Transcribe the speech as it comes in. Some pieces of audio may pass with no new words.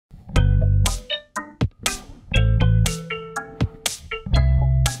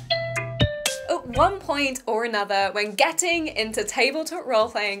one point or another, when getting into tabletop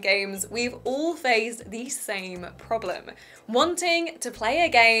role-playing games, we've all faced the same problem. Wanting to play a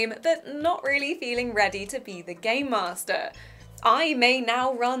game, but not really feeling ready to be the game master. I may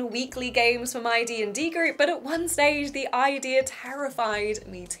now run weekly games for my D&D group, but at one stage the idea terrified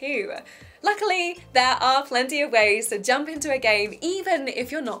me too. Luckily, there are plenty of ways to jump into a game even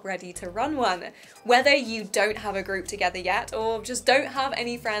if you're not ready to run one. Whether you don't have a group together yet or just don't have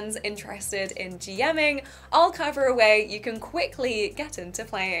any friends interested in GMing, I'll cover a way you can quickly get into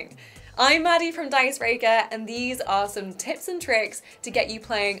playing. I'm Maddie from Dicebreaker, and these are some tips and tricks to get you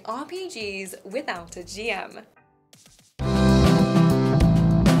playing RPGs without a GM.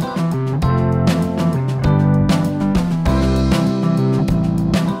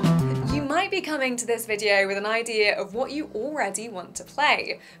 Be coming to this video with an idea of what you already want to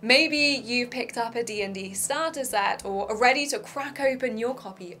play. Maybe you've picked up a D&D starter set or are ready to crack open your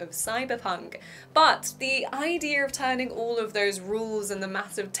copy of Cyberpunk, but the idea of turning all of those rules and the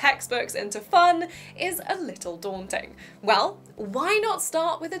massive textbooks into fun is a little daunting. Well, why not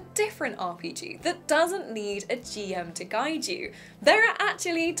start with a different RPG that doesn't need a GM to guide you? There are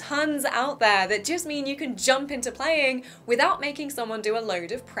actually tons out there that just mean you can jump into playing without making someone do a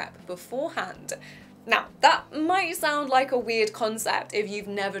load of prep beforehand. Now, that might sound like a weird concept if you've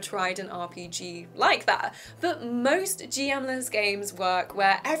never tried an RPG like that, but most GM-less games work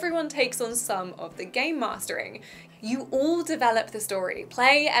where everyone takes on some of the game mastering. You all develop the story,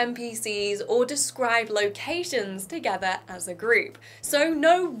 play NPCs, or describe locations together as a group, so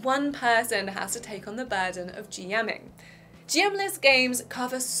no one person has to take on the burden of GMing. GM-less games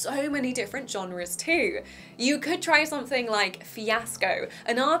cover so many different genres too. You could try something like Fiasco,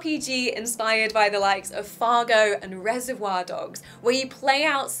 an RPG inspired by the likes of Fargo and Reservoir Dogs, where you play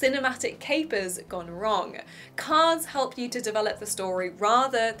out cinematic capers gone wrong. Cards help you to develop the story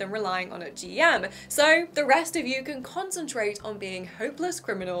rather than relying on a GM, so the rest of you can concentrate on being hopeless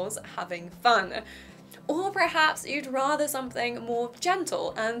criminals having fun. Or perhaps you'd rather something more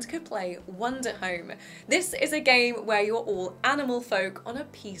gentle and could play Wonder Home. This is a game where you're all animal folk on a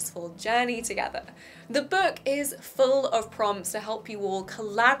peaceful journey together. The book is full of prompts to help you all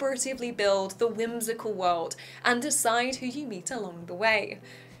collaboratively build the whimsical world and decide who you meet along the way.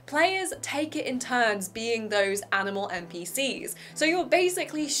 Players take it in turns being those animal NPCs, so you're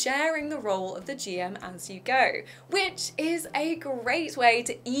basically sharing the role of the GM as you go, which is a great way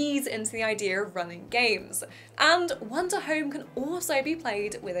to ease into the idea of running games. And Wonder Home can also be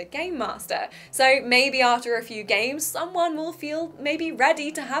played with a game master, so maybe after a few games someone will feel maybe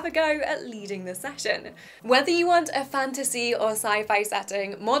ready to have a go at leading the session. Whether you want a fantasy or sci-fi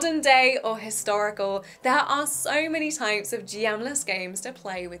setting, modern day or historical, there are so many types of GM-less games to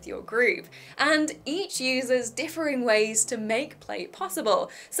play with your group, and each uses differing ways to make play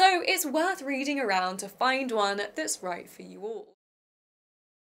possible, so it's worth reading around to find one that's right for you all.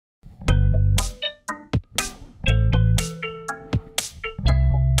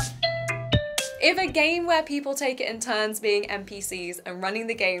 If a game where people take it in turns being NPCs and running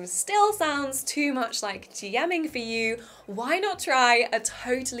the game still sounds too much like GMing for you, why not try a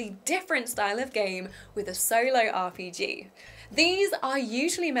totally different style of game with a solo RPG? These are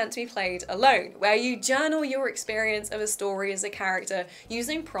usually meant to be played alone, where you journal your experience of a story as a character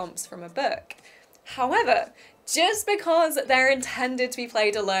using prompts from a book. However, just because they're intended to be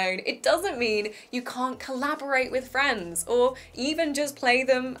played alone, it doesn't mean you can't collaborate with friends or even just play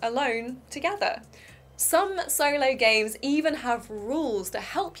them alone together. Some solo games even have rules to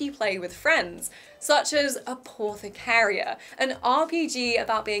help you play with friends, such as Apothecaria, an RPG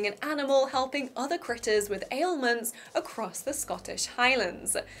about being an animal helping other critters with ailments across the Scottish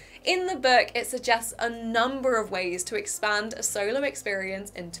Highlands. In the book, it suggests a number of ways to expand a solo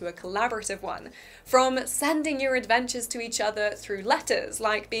experience into a collaborative one, from sending your adventures to each other through letters,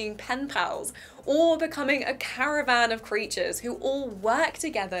 like being pen pals, or becoming a caravan of creatures who all work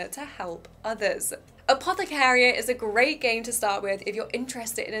together to help others. Apothecaria is a great game to start with if you're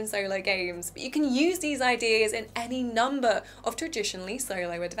interested in solo games, but you can use these ideas in any number of traditionally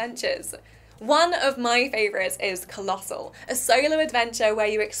solo adventures. One of my favourites is Colossal, a solo adventure where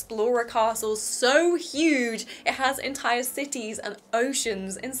you explore a castle so huge it has entire cities and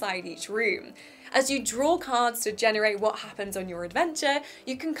oceans inside each room. As you draw cards to generate what happens on your adventure,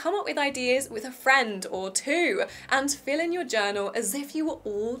 you can come up with ideas with a friend or two and fill in your journal as if you were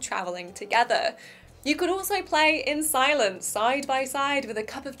all travelling together. You could also play in silence, side by side with a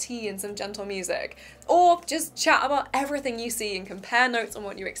cup of tea and some gentle music, or just chat about everything you see and compare notes on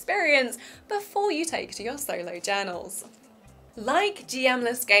what you experience before you take to your solo journals. Like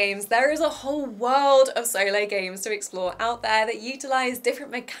GM-less games, there is a whole world of solo games to explore out there that utilize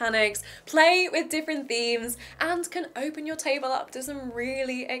different mechanics, play with different themes, and can open your table up to some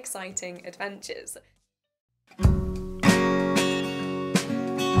really exciting adventures.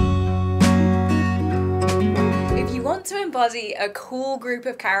 If you want to embody a cool group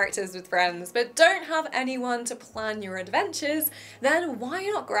of characters with friends but don't have anyone to plan your adventures, then why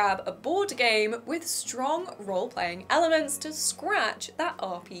not grab a board game with strong role-playing elements to scratch that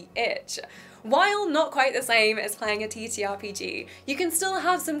RP itch? While not quite the same as playing a TTRPG, you can still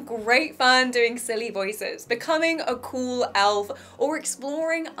have some great fun doing silly voices, becoming a cool elf, or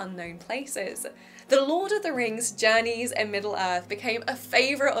exploring unknown places. The Lord of the Rings Journeys in Middle-earth became a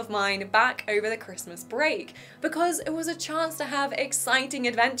favourite of mine back over the Christmas break because it was a chance to have exciting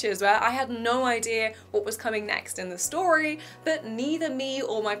adventures where I had no idea what was coming next in the story, but neither me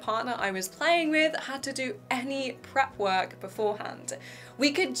or my partner I was playing with had to do any prep work beforehand.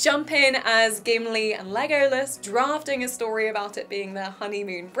 We could jump in as Gimli and Legolas, drafting a story about it being their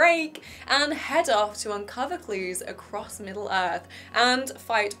honeymoon break, and head off to uncover clues across Middle-earth and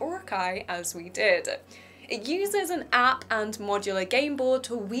fight Uruk-hai as we did. It uses an app and modular game board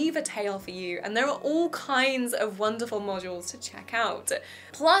to weave a tale for you, and there are all kinds of wonderful modules to check out.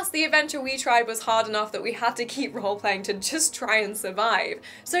 Plus, the adventure we tried was hard enough that we had to keep role-playing to just try and survive,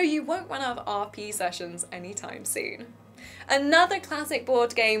 so you won't run out of RP sessions anytime soon. Another classic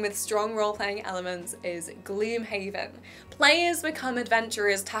board game with strong role-playing elements is Gloomhaven. Players become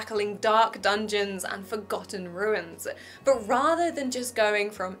adventurers tackling dark dungeons and forgotten ruins. But rather than just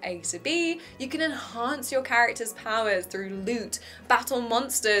going from A to B, you can enhance your character's powers through loot, battle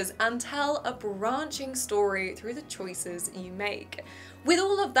monsters, and tell a branching story through the choices you make. With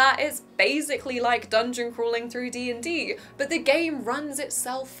all of that, it's basically like dungeon crawling through D&D, but the game runs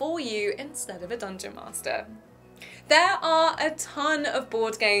itself for you instead of a dungeon master. There are a ton of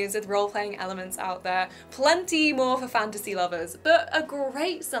board games with role-playing elements out there, plenty more for fantasy lovers, but a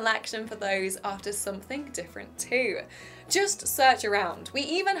great selection for those after something different too. Just search around. We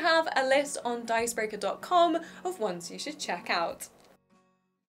even have a list on Dicebreaker.com of ones you should check out.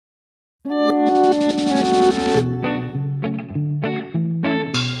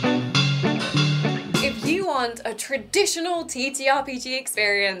 If you want a traditional TTRPG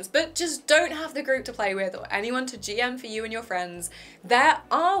experience but just don't have the group to play with or anyone to GM for you and your friends, there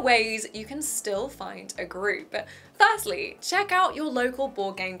are ways you can still find a group. Firstly, check out your local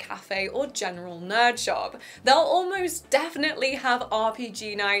board game cafe or general nerd shop. They'll almost definitely have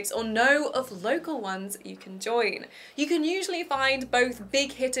RPG nights or know of local ones you can join. You can usually find both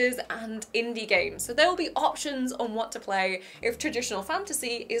big hitters and indie games, so there will be options on what to play if traditional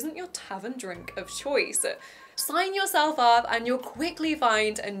fantasy isn't your tavern drink of choice. Sign yourself up and you'll quickly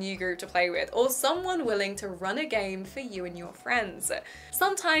find a new group to play with or someone willing to run a game for you and your friends.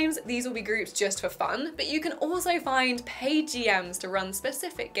 Sometimes these will be groups just for fun, but you can also find paid GMs to run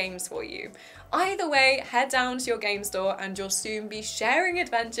specific games for you. Either way, head down to your game store and you'll soon be sharing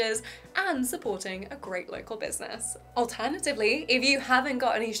adventures and supporting a great local business. Alternatively, if you haven't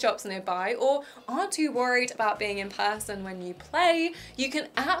got any shops nearby or aren't too worried about being in person when you play, you can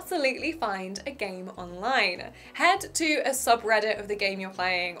absolutely find a game online. Head to a subreddit of the game you're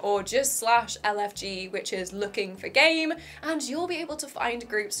playing or just /LFG, which is looking for game, and you'll be able to find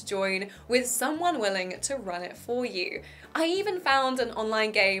groups to join with someone willing to run it for you. I even found an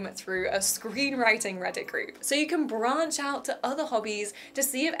online game through a screenwriting Reddit group, so you can branch out to other hobbies to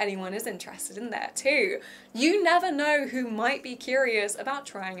see if anyone is interested in there too. You never know who might be curious about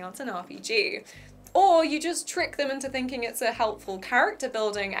trying out an RPG. Or you just trick them into thinking it's a helpful character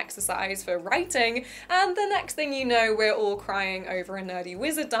building exercise for writing, and the next thing you know, we're all crying over a nerdy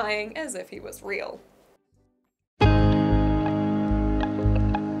wizard dying as if he was real.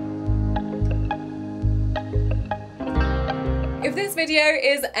 If this video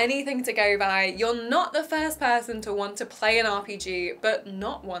is anything to go by, you're not the first person to want to play an RPG but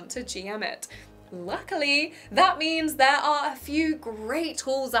not want to GM it. Luckily, that means there are a few great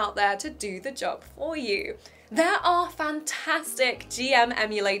tools out there to do the job for you. There are fantastic GM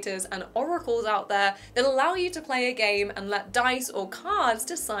emulators and oracles out there that allow you to play a game and let dice or cards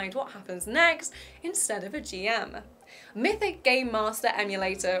decide what happens next instead of a GM. Mythic Game Master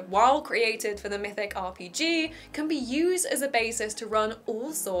Emulator, while created for the Mythic RPG, can be used as a basis to run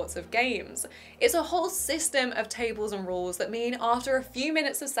all sorts of games. It's a whole system of tables and rules that mean after a few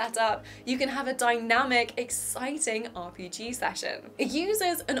minutes of setup, you can have a dynamic, exciting RPG session. It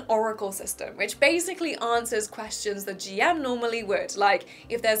uses an oracle system, which basically answers questions the GM normally would, like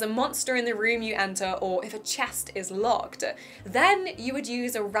if there's a monster in the room you enter or if a chest is locked. Then you would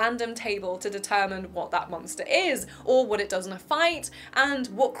use a random table to determine what that monster is, or or what it does in a fight, and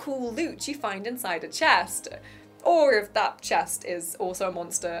what cool loot you find inside a chest. Or if that chest is also a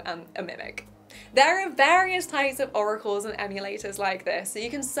monster and a mimic. There are various types of oracles and emulators like this, so you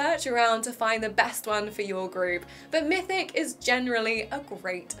can search around to find the best one for your group, but Mythic is generally a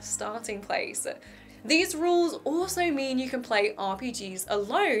great starting place. These rules also mean you can play RPGs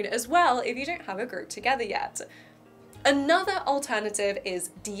alone as well if you don't have a group together yet. Another alternative is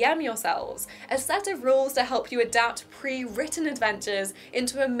DM yourselves, a set of rules to help you adapt pre-written adventures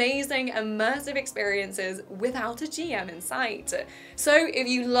into amazing immersive experiences without a GM in sight. So if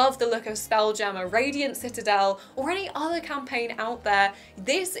you love the look of Spelljammer, Radiant Citadel, or any other campaign out there,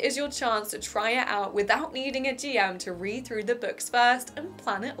 this is your chance to try it out without needing a GM to read through the books first and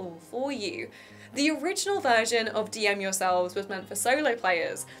plan it all for you. The original version of DM Yourselves was meant for solo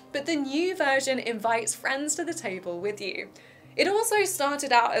players, but the new version invites friends to the table with you. It also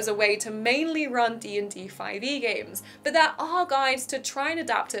started out as a way to mainly run D&D 5e games, but there are guides to try and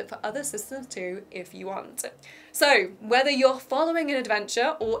adapt it for other systems too if you want. So whether you're following an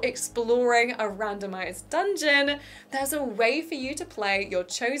adventure or exploring a randomized dungeon, there's a way for you to play your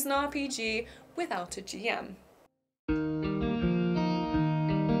chosen RPG without a GM.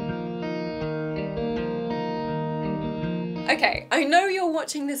 Okay, I know you're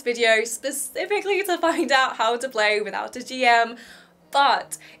watching this video specifically to find out how to play without a GM,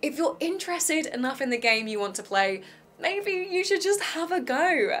 but if you're interested enough in the game you want to play, maybe you should just have a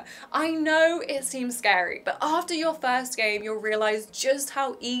go. I know it seems scary, but after your first game, you'll realize just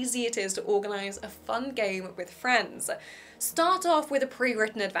how easy it is to organize a fun game with friends. Start off with a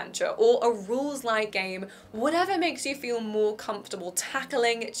pre-written adventure or a rules-light game, whatever makes you feel more comfortable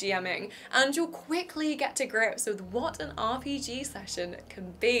tackling GMing, and you'll quickly get to grips with what an RPG session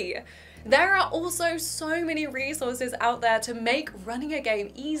can be. There are also so many resources out there to make running a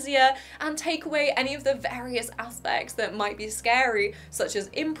game easier and take away any of the various aspects that might be scary, such as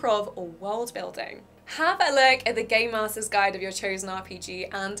improv or world building. Have a look at the Game Master's Guide of your chosen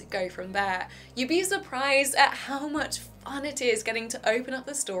RPG and go from there. You'd be surprised at how much fun it is getting to open up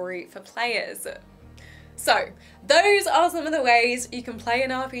the story for players. So, those are some of the ways you can play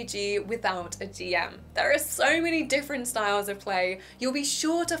an RPG without a GM. There are so many different styles of play, you'll be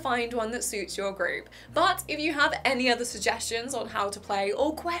sure to find one that suits your group. But if you have any other suggestions on how to play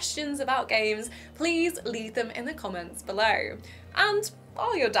or questions about games, please leave them in the comments below. And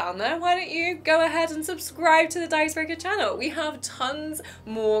while you're down there, why don't you go ahead and subscribe to the Dicebreaker channel? We have tons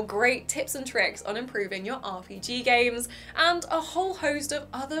more great tips and tricks on improving your RPG games and a whole host of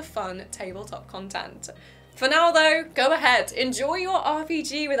other fun tabletop content. For now though, go ahead, enjoy your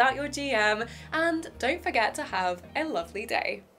RPG without your GM, and don't forget to have a lovely day.